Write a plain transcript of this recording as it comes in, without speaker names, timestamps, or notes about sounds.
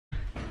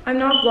I'm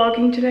not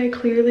vlogging today,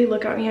 clearly.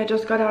 Look at me, I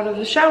just got out of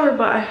the shower,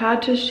 but I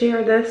had to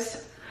share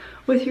this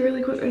with you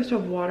really quick. I just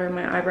have water in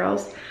my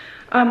eyebrows.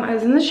 I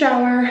was in the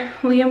shower,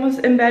 Liam was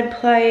in bed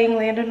playing,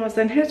 Landon was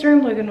in his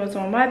room, Logan was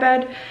on my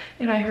bed,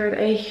 and I heard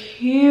a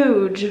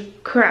huge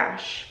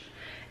crash.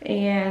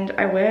 And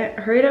I went,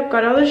 hurried up,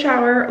 got out of the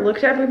shower,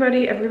 looked at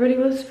everybody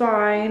was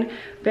fine.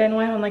 Ben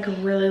went on like a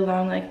really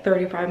long, like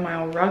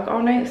 35-mile run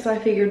all night, so I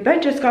figured Ben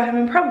just got him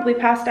and probably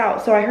passed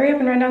out. So I hurried up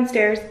and ran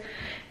downstairs,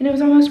 and it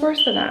was almost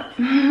worse than that.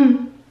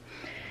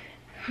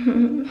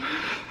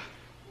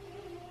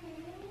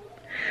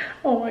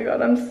 Oh my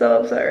god, I'm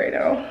so upset right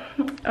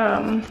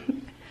now.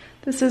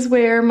 This is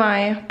where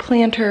my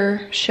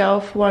planter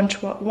shelf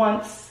once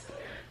was.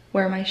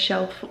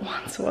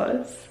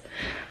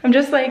 I'm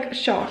just like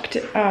shocked.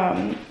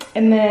 And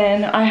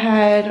then I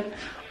had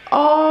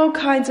all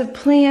kinds of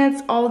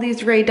plants, all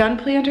these Ray Dunn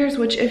planters,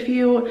 which if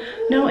you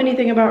know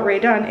anything about Ray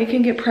Dunn, it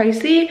can get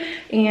pricey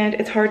and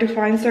it's hard to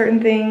find certain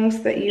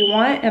things that you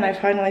want. And I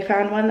finally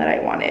found one that I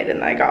wanted,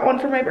 and I got one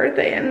for my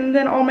birthday, and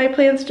then all my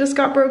plants just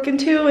got broken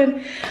too.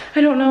 And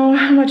I don't know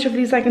how much of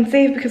these I can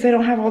save because I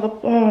don't have all the,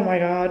 oh my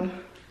god.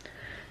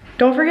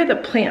 Don't forget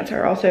that plants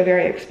are also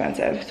very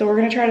expensive. So we're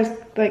gonna try to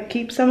like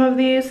keep some of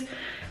these,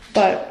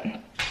 but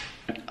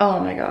oh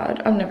my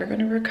god, I'm never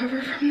gonna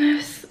recover from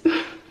this.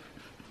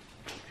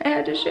 I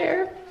had to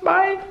share,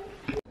 bye.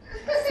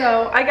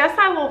 So I guess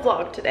I will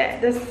vlog today.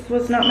 This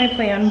was not my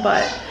plan,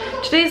 but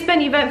today's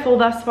been eventful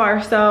thus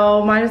far,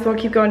 so might as well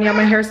keep going. Yeah,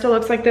 my hair still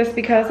looks like this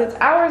because it's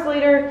hours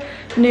later,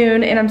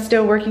 noon, and I'm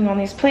still working on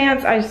these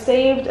plants. I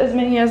saved as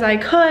many as I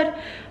could.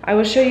 I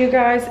will show you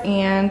guys,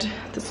 and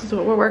this is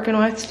what we're working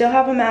with. Still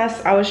have a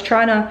mess. I was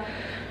trying to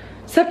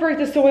separate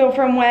the soil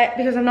from wet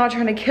because I'm not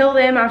trying to kill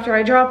them after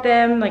I drop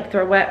them, like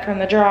throw wet from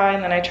the dry,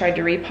 and then I tried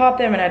to repot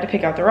them and I had to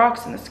pick out the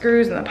rocks and the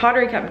screws, and the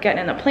pottery kept getting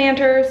in the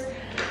planters.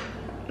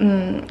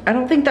 I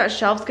don't think that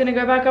shelf's gonna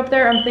go back up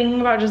there. I'm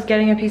thinking about just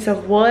getting a piece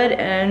of wood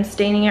and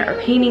staining it or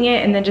painting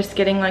it, and then just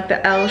getting like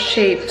the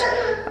L-shaped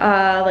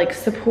like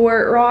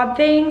support rod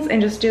things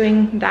and just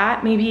doing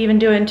that, maybe even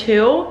doing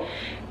two,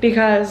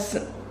 because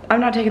I'm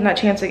not taking that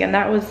chance again.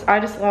 I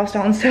just lost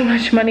on so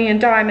much money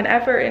and time and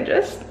effort and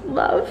just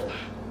love.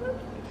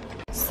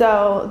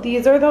 So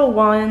these are the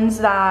ones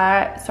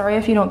that, sorry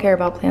if you don't care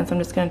about plants, I'm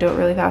just gonna do it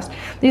really fast.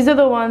 These are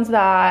the ones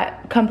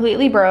that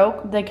completely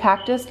broke. The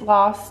cactus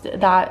lost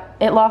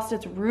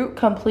its root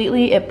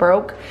completely. It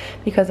broke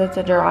because it's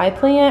a dry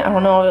plant. I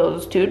don't know if it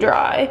was too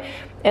dry.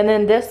 And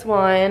then this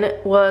one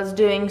was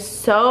doing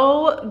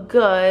so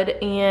good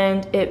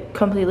and it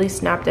completely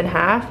snapped in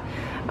half.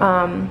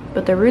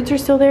 But the roots are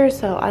still there,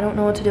 so I don't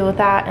know what to do with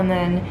that. And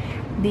then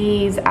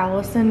these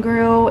Allison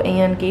grew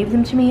and gave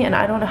them to me, and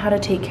I don't know how to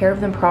take care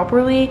of them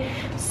properly.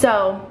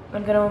 So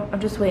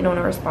I'm just waiting on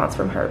a response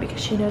from her because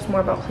she knows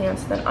more about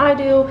plants than I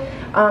do.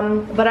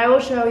 But I will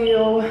show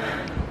you.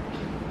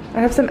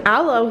 I have some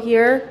aloe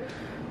here,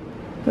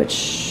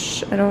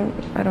 which I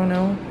don't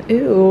know.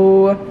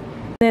 Ew.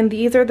 And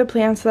these are the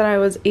plants that I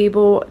was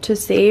able to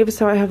save.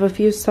 So I have a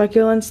few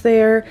succulents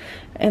there,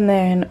 and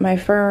then my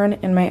fern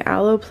and my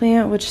aloe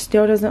plant, which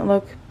still doesn't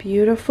look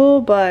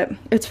beautiful, but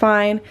it's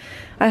fine.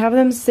 I have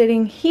them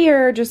sitting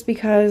here just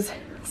because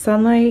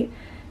sunlight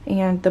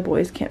and the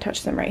boys can't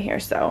touch them right here.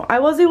 So I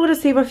was able to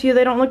save a few.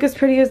 They don't look as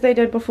pretty as they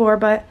did before,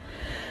 but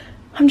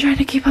I'm trying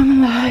to keep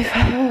them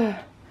alive.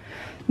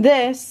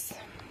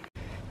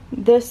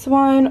 This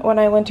one, when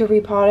I went to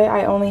repot it,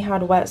 I only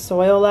had wet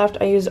soil left.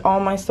 I used all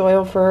my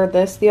soil for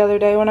this the other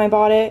day when I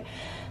bought it.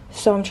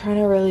 So I'm trying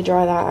to really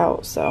dry that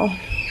out. So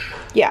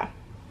yeah,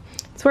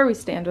 that's where we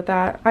stand with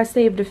that. I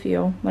saved a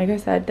few. Like I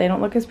said, they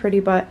don't look as pretty,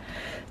 but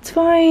it's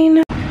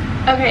fine.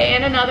 Okay,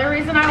 and another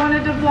reason I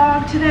wanted to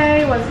vlog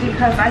today was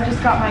because I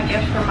just got my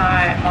gift from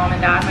my mom and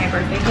dad, my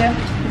birthday gift.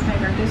 It's my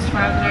birthday's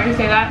tomorrow, did I already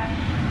say that?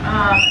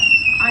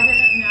 I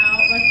didn't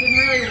know, like didn't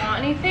really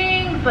want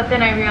anything, but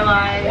then I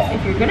realized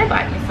if you're gonna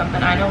buy me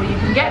something, I know what you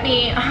can get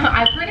me.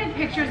 I printed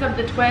pictures of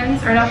the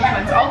twins, or not the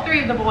twins, all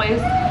three of the boys,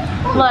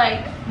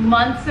 like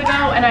months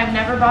ago, and I've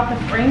never bought the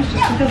frames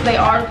just because they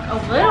are a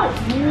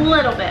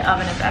little bit of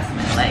an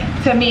investment. Like,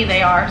 to me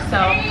they are, so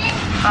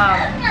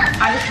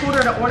I just told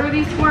her to order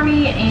these for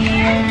me,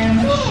 and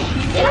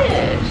she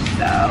did.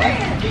 So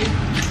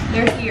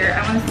they're here.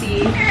 I want to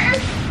see.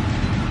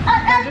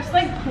 They're just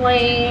like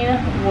plain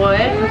wood,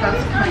 but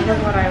that's kind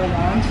of what I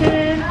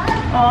wanted.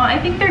 I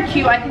think they're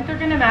cute. I think they're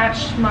gonna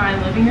match my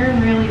living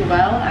room really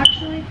well,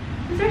 actually,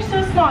 because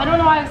they're so small. I don't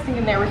know why I was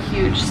thinking they were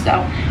huge. So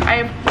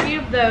I have 3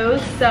 of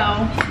those. So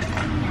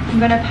I'm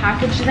gonna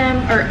package them,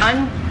 or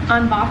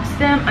unbox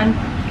them and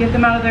get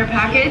them out of their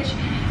package,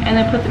 and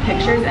then put the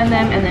pictures in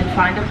them, and then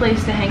find a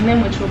place to hang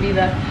them, which will be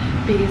the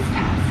biggest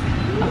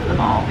task of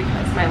them all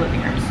because my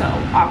living room's so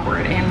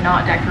awkward and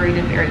not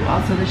decorated very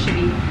well. So this should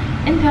be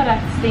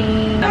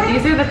interesting.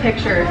 These are the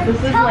pictures. This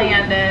is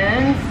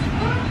Landon's,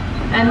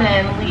 and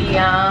then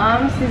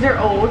Liam's. These are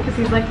old because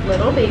he's like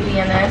little baby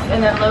in this.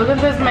 And then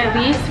Logan's was my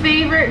least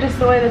favorite, just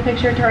the way the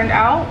picture turned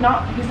out.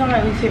 He's not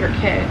my least favorite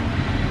kid.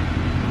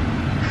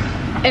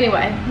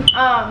 Anyway,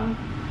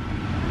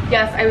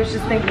 Yes, I was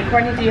just thinking,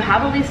 Courtney, do you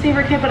have a least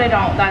favorite kit? But I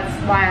don't. That's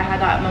why I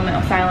had that moment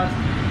of silence.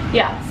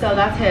 Yeah, so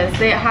that's his.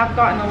 They have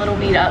gotten a little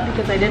beat up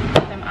because I did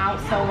put them out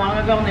so long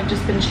ago and they've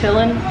just been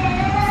chilling.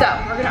 So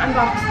we're gonna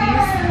unbox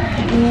these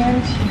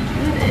and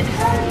do this.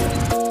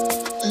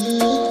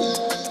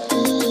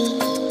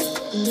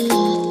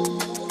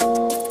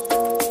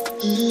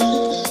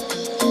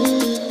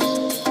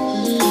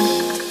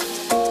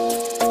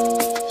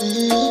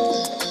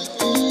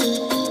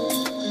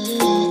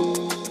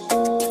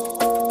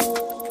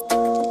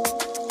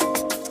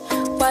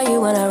 Why you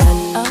wanna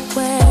run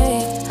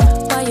away?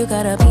 Why you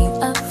gotta be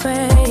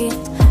afraid?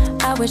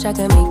 I wish I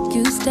could make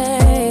you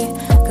stay,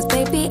 cause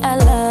baby I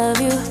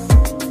love you.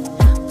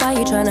 Why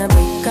you tryna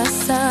break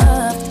us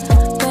up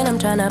when I'm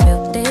tryna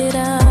build it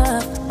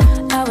up?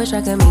 I wish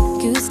I could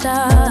make you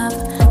stop,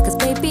 cause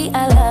baby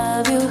I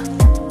love you.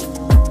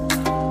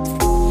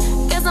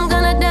 Guess I'm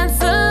gonna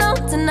dance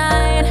alone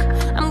tonight.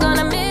 I'm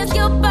gonna miss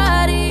your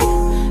body.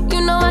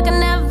 You know I can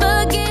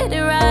never get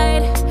it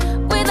right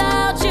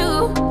without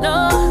you,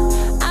 no.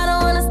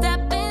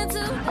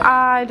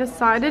 I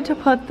decided to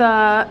put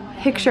the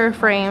picture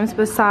frames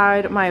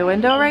beside my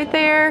window right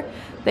there.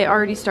 They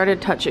already started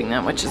touching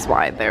them, which is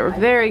why they're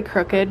very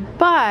crooked,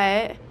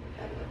 but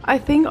I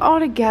think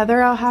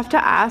altogether I'll have to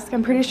ask.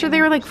 I'm pretty sure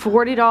they were like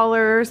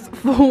 $40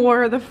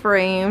 for the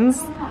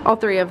frames, all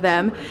three of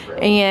them,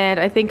 and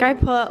I think I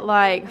put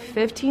like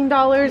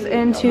 $15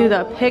 into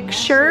the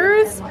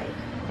pictures,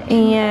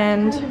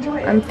 and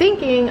I'm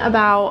thinking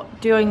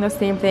about doing the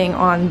same thing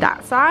on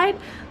that side.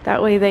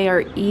 That way they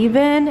are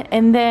even.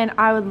 And then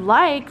I would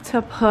like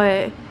to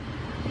put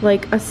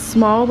like a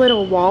small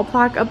little wall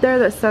plaque up there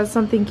that says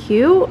something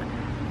cute.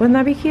 Wouldn't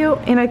that be cute?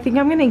 And I think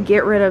I'm gonna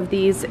get rid of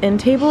these end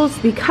tables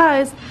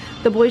because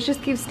the boys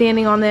just keep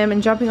standing on them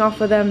and jumping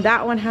off of them.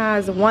 That one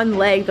has one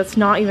leg that's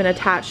not even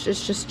attached.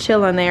 It's just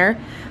chilling there.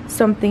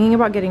 So I'm thinking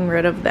about getting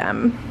rid of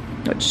them,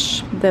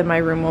 which then my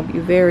room will be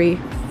very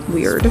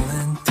weird.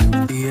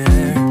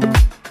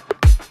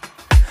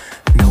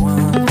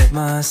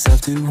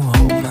 Myself to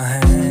hold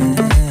my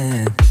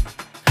hand,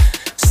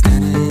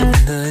 standing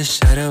in the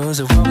shadows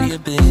of where we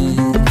have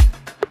been,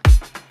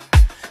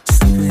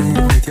 sleeping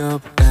with your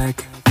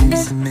back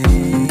facing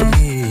me.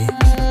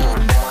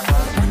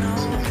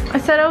 I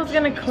said I was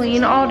gonna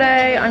clean all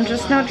day. I'm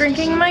just now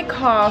drinking my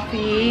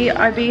coffee.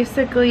 I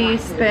basically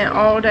spent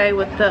all day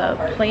with the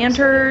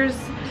planters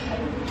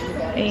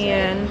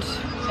and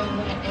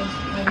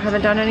I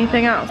haven't done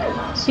anything else.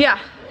 Yeah,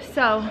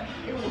 so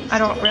I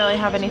don't really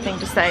have anything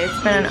to say.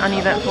 It's been an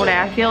uneventful day.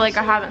 I feel like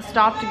I haven't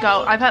stopped to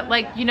go. I've had,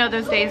 like, you know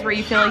those days where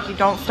you feel like you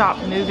don't stop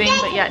moving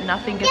but yet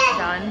nothing gets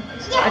done.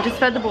 I just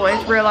fed the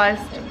boys,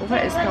 realized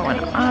what is going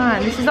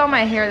on. This is all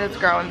my hair that's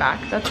growing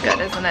back. That's good,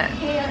 isn't it?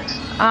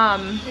 I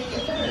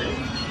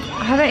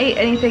haven't ate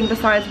anything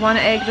besides one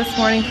egg this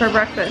morning for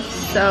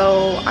breakfast,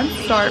 so I'm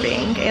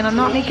starving and I'm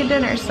not making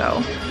dinner,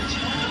 so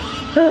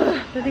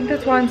I think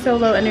that's why I'm so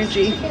low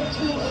energy.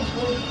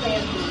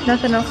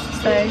 Nothing else to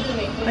say.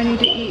 I need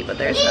to eat, but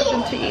there's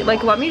nothing to eat.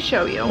 Like, let me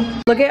show you.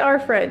 Look at our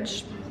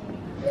fridge.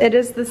 It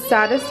is the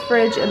saddest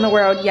fridge in the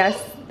world. Yes,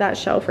 that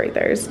shelf right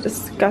there is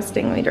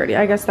disgustingly dirty.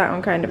 I guess that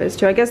one kind of is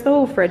too. I guess the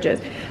whole fridge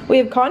is. We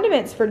have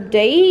condiments for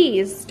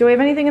days. Do we have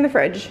anything in the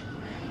fridge?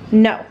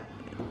 No.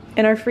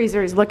 And our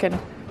freezer is looking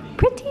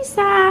pretty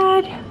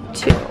sad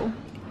too.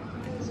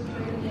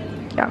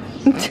 Yeah.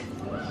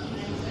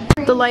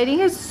 The lighting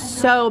is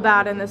so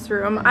bad in this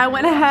room. I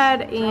went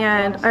ahead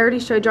and I already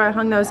showed you I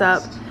hung those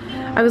up.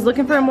 I was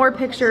looking for more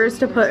pictures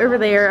to put over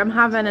there. I'm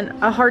having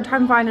a hard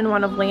time finding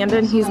one of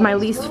Landon. He's my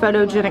least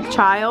photogenic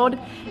child.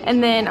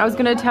 And then I was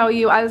gonna tell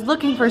you, I was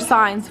looking for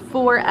signs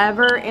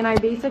forever and I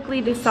basically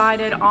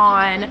decided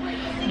on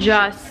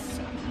just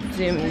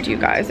zoomed you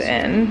guys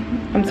in.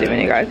 I'm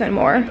zooming you guys in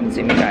more. I'm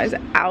zooming you guys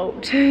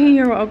out.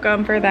 You're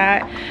welcome for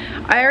that.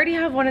 I already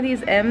have one of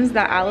these M's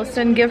that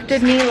Allison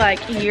gifted me like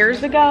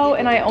years ago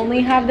and I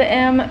only have the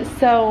M.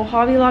 So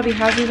Hobby Lobby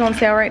has these on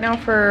sale right now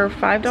for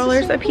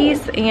 $5 a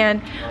piece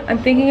and I'm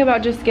thinking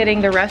about just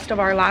getting the rest of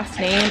our last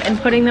name and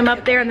putting them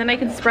up there, and then I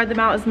can spread them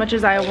out as much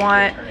as I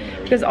want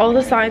because all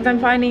the signs I'm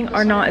finding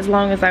are not as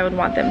long as I would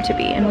want them to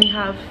be, and we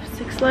have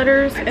 6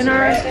 letters in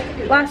our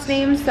last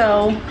name,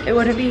 so it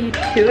wouldn't be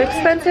too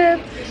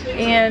expensive,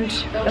 and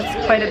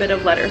that's quite a bit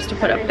of letters to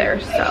put up there.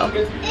 So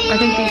I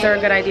think these are a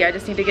good idea. I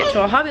just need to get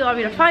to a Hobby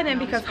Lobby to find them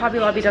because Hobby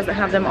Lobby doesn't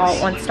have them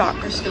all in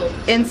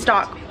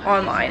stock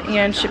online,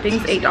 and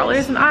shipping's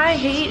 $8 and I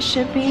hate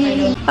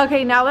shipping.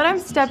 Okay, now that I'm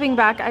stepping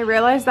back, I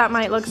realize that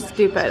might look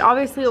stupid.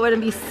 Obviously it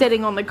wouldn't be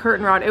sitting on the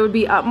curtain rod, it would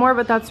be up more,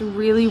 but that's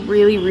really,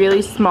 really,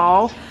 really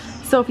small.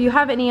 So if you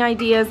have any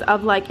ideas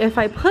of, like, if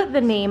I put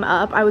the name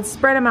up, I would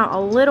spread them out a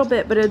little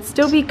bit, but it'd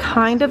still be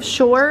kind of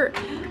short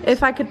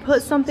if I could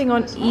put something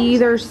on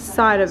either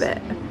side of it.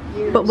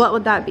 But what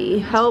would that be?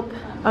 Help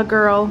a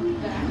girl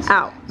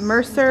out.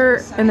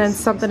 Mercer, and then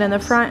something in the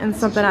front and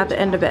something at the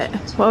end of it.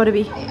 What would it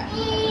be?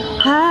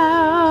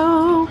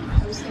 Help.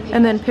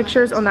 And then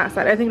pictures on that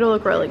side. I think it'll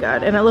look really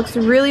good. And it looks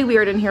really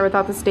weird in here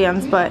without the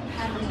stands, but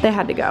they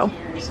had to go.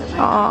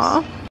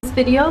 Aww. This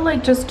video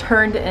like just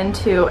turned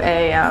into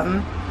a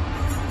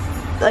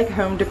like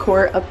home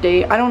decor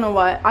update. I don't know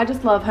what, I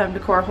just love home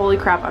decor. Holy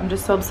crap, I'm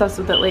just so obsessed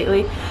with it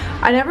lately.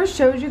 I never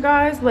showed you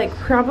guys, like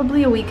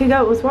probably a week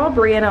ago. It was while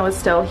Brianna was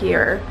still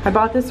here. I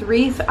bought this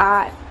wreath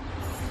at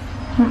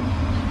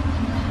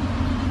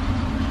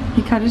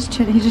he cut his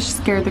chin. He just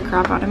scared the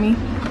crap out of me.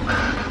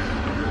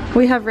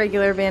 We have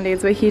regular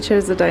band-aids, but he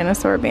chose the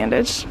dinosaur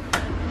bandage,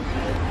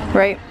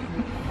 right?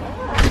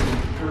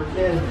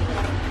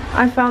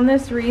 I found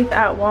this wreath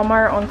at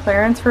Walmart on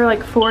clearance for like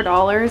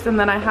 $4, and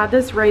then I had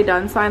this Ray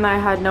Dunn sign that I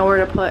had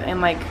nowhere to put, and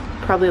like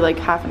probably like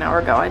half an hour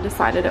ago I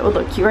decided it would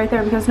look cute right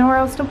there because nowhere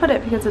else to put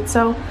it because it's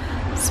so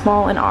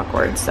small and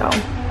awkward. So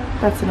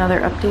that's another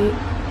update.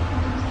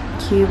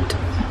 Cute.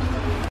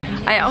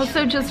 I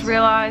also just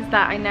realized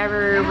that I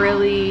never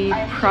really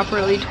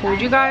properly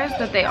told you guys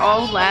that they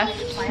all left.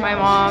 My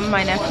mom,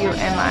 my nephew,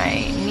 and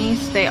my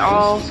niece, they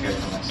all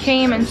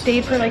came and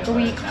stayed for like a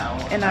week,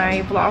 and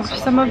I vlogged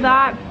some of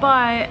that,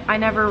 but I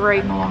never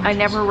really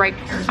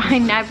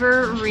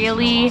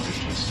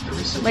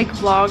like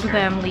vlogged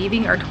them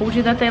leaving or told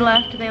you that they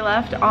left. They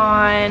left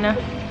on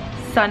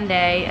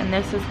Sunday, and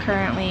this is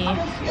currently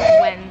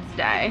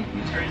Wednesday.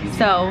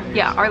 So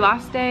yeah, our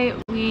last day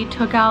we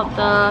took out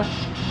the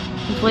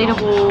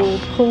inflatable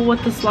pool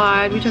with the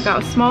slide. We took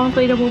out a small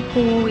inflatable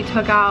pool. We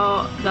took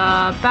out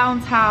the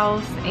bounce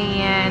house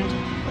and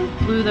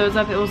blew those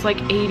up. It was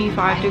like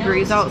 85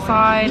 degrees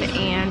outside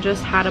and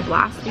just had a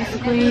blast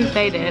basically.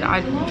 They did.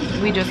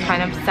 We just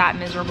kind of sat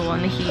miserable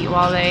in the heat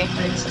while they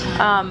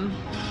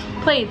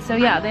played. So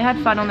yeah, they had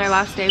fun on their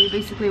last day. We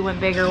basically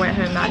went big or went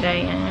home that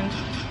day, and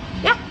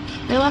yeah,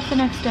 they left the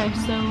next day.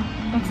 So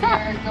that's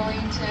that. They're going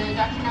to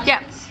Dr.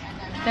 Yeah,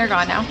 they're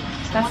gone now.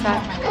 That's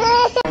that.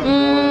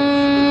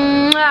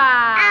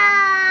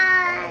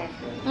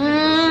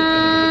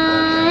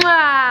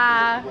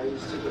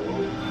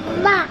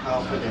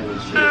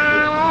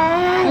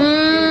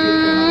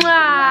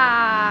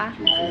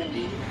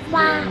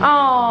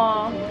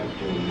 Oh.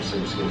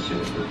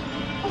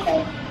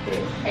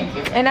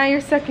 And now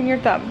you're sucking your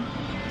thumb.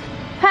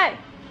 Hey.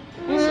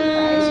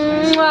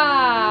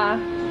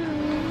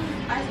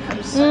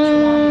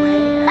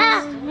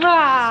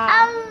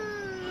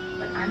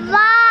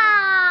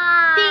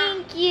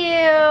 Thank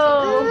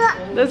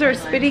you. Those are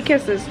spitty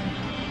kisses.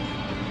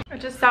 I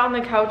just sat on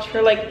the couch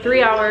for like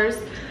 3 hours.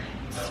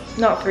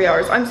 Not 3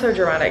 hours, I'm so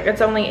dramatic.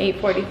 It's only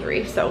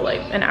 8:43, so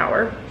like an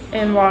hour,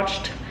 and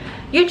watched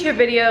YouTube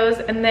videos,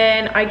 and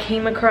then I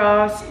came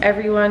across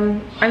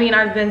everyone, I mean,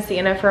 I've been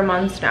seeing it for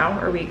months now,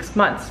 or weeks,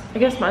 months, I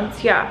guess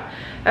months, yeah.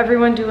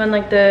 Everyone doing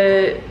like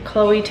the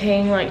Chloe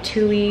Ting like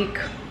 2-week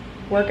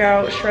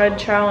workout shred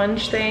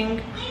challenge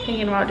thing.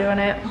 Thinking about doing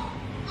it.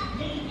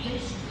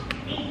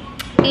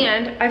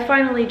 And I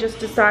finally just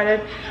decided,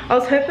 I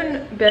was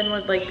hoping Ben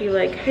would like be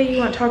like, hey, you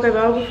want Taco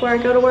Bell before I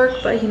go to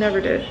work? But he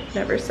never did,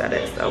 never said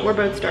it. So we're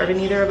both starving,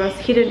 neither of us.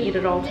 He didn't eat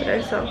it all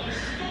today, so.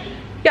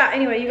 Yeah,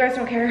 anyway, you guys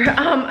don't care.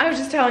 I was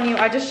just telling you,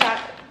 I just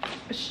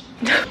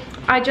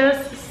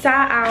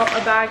sat out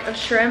a bag of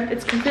shrimp.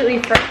 It's completely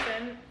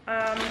frozen.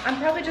 I'm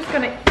probably just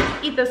gonna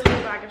eat this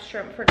whole bag of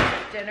shrimp for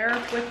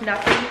dinner with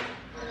nothing.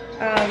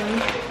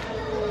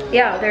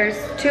 Yeah, there's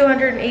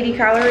 280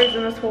 calories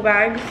in this whole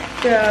bag,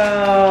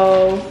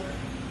 so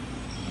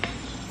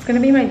it's gonna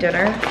be my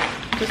dinner.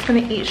 I'm just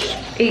gonna eat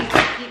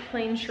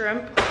plain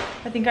shrimp.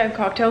 I think I have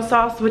cocktail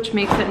sauce, which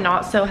makes it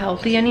not so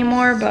healthy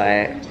anymore,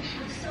 but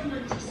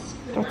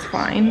that's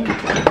fine.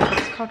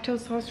 Is cocktail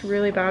sauce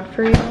really bad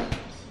for you?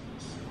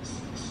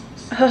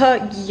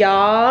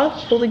 Yeah,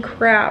 holy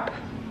crap.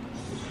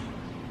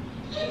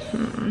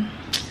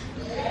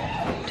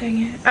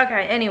 Dang it.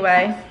 Okay,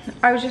 anyway,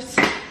 I was just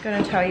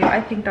gonna tell you,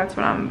 I think that's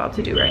what I'm about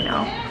to do right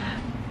now.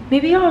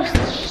 Maybe I'll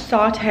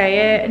saute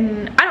it,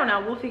 and I don't know,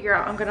 we'll figure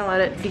out. I'm gonna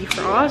let it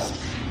defrost,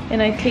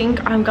 and I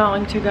think I'm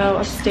going to go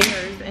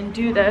upstairs and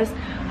do this.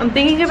 I'm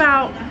thinking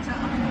about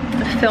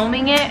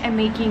filming it and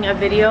making a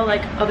video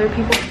like other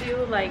people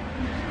do, like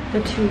the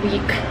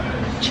 2-week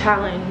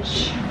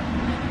challenge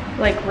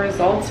like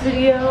results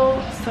video.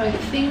 So I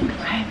think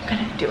I'm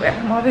gonna do it.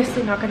 I'm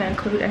obviously not gonna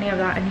include any of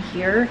that in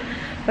here,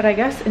 but I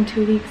guess in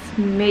 2 weeks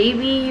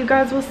maybe you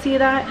guys will see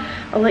that.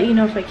 I'll let you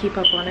know if I keep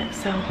up on it.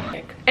 So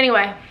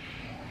anyway,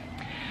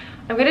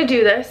 I'm gonna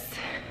do this.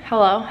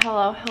 Hello,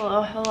 hello,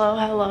 hello, hello,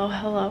 hello,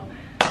 hello.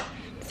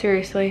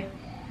 Seriously.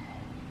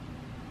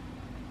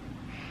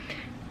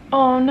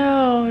 Oh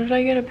no, did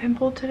I get a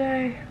pimple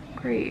today?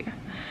 Great.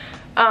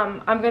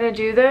 I'm gonna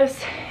do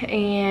this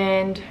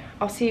and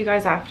I'll see you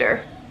guys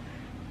after.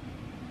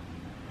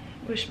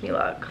 Wish me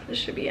luck. This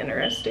should be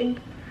interesting.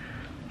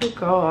 Oh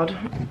god.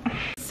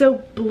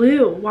 So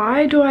blue.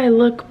 Why do I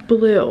look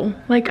blue?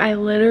 Like I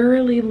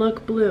literally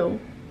look blue.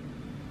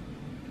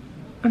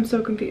 I'm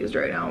so confused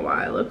right now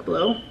why I look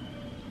blue.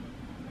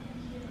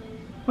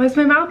 Why does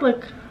my mouth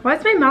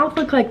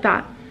look like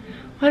that?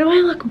 Why do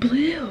I look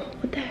blue?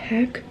 What the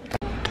heck?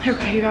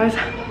 Okay, you guys.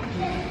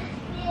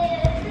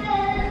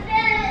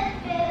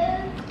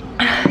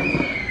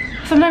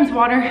 Sometimes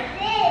water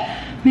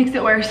makes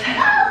it worse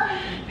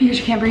because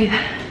you can't breathe.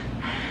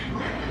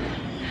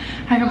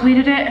 I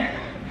completed it.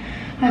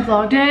 I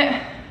vlogged it.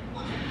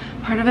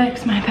 part of it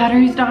because my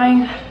battery's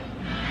dying.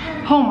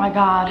 Oh my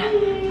God.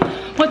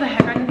 What the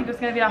heck? I didn't think it was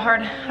gonna be that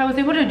hard. I was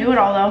able to do it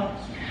all though.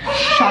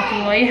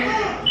 Shockingly.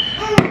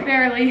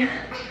 Barely.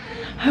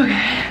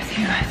 Okay,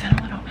 see you guys in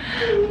a little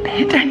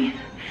bit.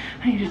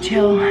 I need to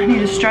chill. I need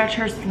to stretch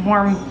or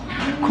warm,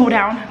 cool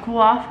down, cool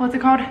off. What's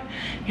it called?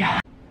 Yeah.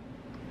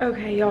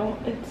 Okay, y'all,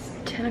 it's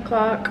 10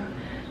 o'clock.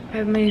 I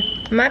have my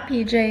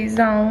PJs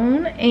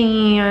on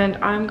and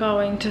I'm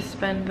going to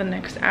spend the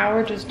next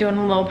hour just doing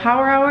a little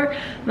power hour.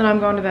 Then I'm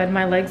going to bed.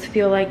 My legs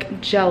feel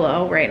like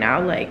jello right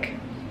now. Like,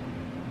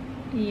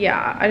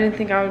 yeah, I didn't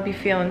think I would be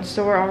feeling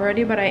sore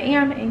already, but I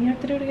am. And you have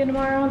to do it again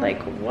tomorrow.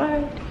 Like,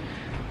 what?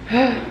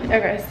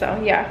 Okay,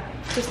 so yeah,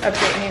 just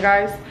updating you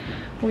guys.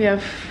 We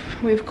have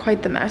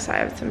quite the mess. I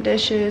have some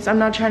dishes. I'm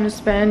not trying to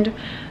spend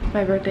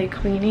my birthday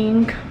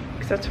cleaning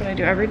because that's what I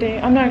do every day.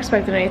 I'm not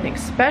expecting anything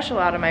special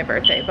out of my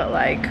birthday, but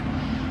like,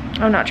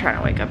 I'm not trying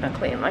to wake up and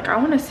clean. Like, I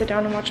want to sit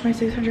down and watch my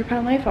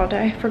 600-pound life all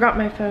day. Forgot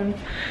my phone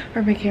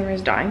or my camera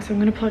is dying, so I'm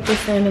gonna plug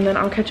this in and then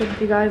I'll catch up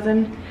with you guys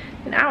in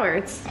an hour.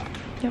 It's,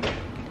 yep,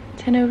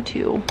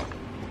 10:02.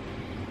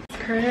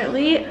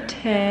 Currently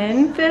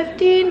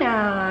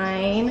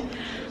 10:59.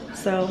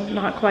 So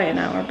not quite an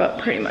hour, but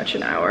pretty much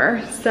an hour.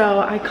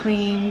 So I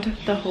cleaned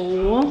the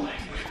whole,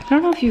 I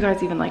don't know if you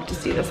guys even like to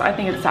see this. I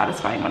think it's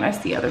satisfying when I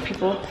see other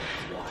people.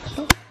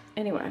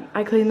 Anyway,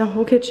 I cleaned the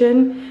whole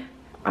kitchen.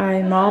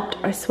 I mopped,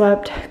 I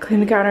swept,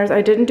 cleaned the counters.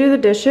 I didn't do the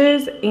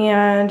dishes,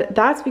 and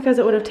that's because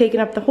it would have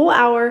taken up the whole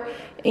hour.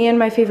 And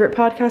my favorite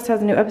podcast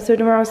has a new episode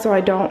tomorrow, so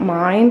I don't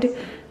mind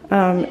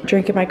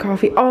drinking my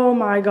coffee. Oh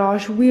my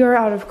gosh, we are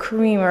out of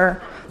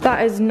creamer.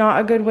 That is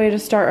not a good way to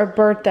start a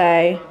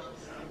birthday.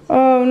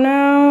 Oh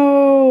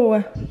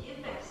no.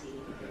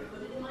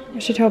 I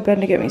should tell Ben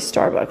to get me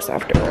Starbucks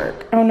after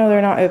work. Oh no,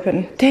 they're not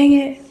open. Dang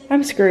it,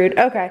 I'm screwed.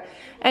 Okay,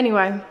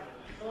 anyway,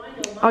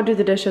 I'll do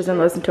the dishes and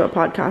listen to a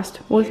podcast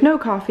with no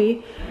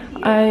coffee.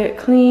 I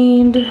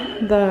cleaned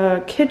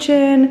the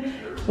kitchen,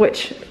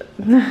 which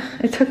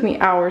it took me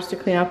hours to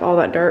clean up all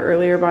that dirt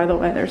earlier, by the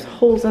way. There's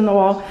holes in the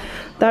wall.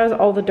 That is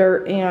all the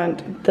dirt and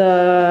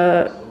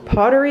the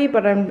pottery,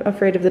 but I'm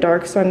afraid of the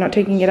dark, so I'm not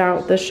taking it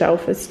out. The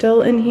shelf is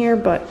still in here,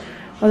 but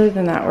other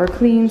than that, we're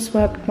clean,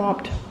 swept,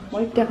 mopped,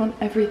 wiped down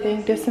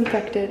everything,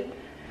 disinfected.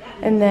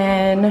 And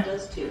then,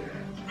 actually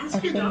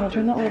I'm gonna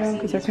turn the light on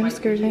because that kind of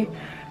scares me.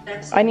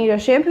 I need to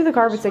shampoo the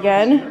carpets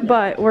again,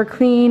 but we're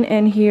clean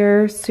in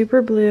here,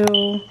 super blue.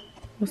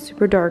 Well,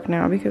 super dark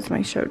now because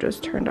my show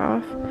just turned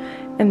off.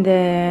 And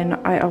then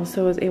I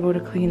also was able to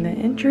clean the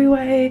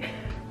entryway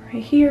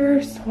right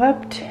here,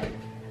 swept,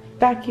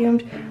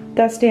 vacuumed.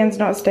 That stand's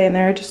not staying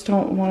there, I just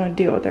don't want to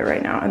deal with it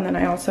right now. And then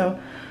I also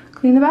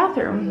clean the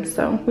bathroom.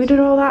 So we did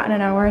all that in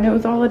an hour and it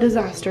was all a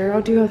disaster.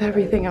 I'll deal with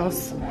everything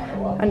else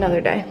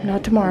another day,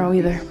 not tomorrow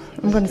either.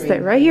 I'm gonna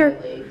stay right here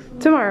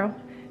tomorrow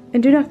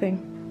and do nothing.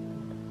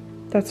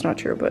 That's not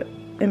true, but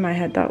in my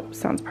head that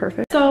sounds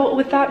perfect. So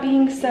with that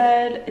being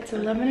said, it's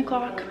 11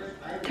 o'clock.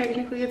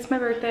 Technically it's my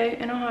birthday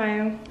in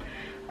Ohio.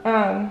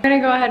 I'm gonna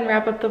go ahead and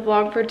wrap up the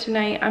vlog for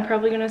tonight. I'm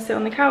probably gonna sit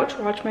on the couch,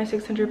 watch my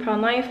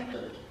 600-pound life.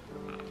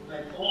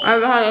 I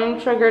haven't had any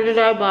sugar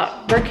today,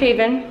 but we're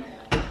caving.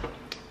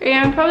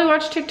 And probably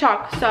watch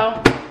TikTok.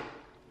 So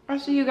I'll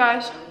see you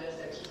guys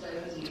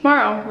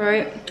tomorrow,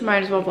 right?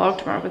 Might as well vlog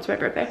tomorrow if it's my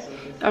birthday.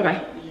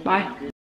 Okay, bye.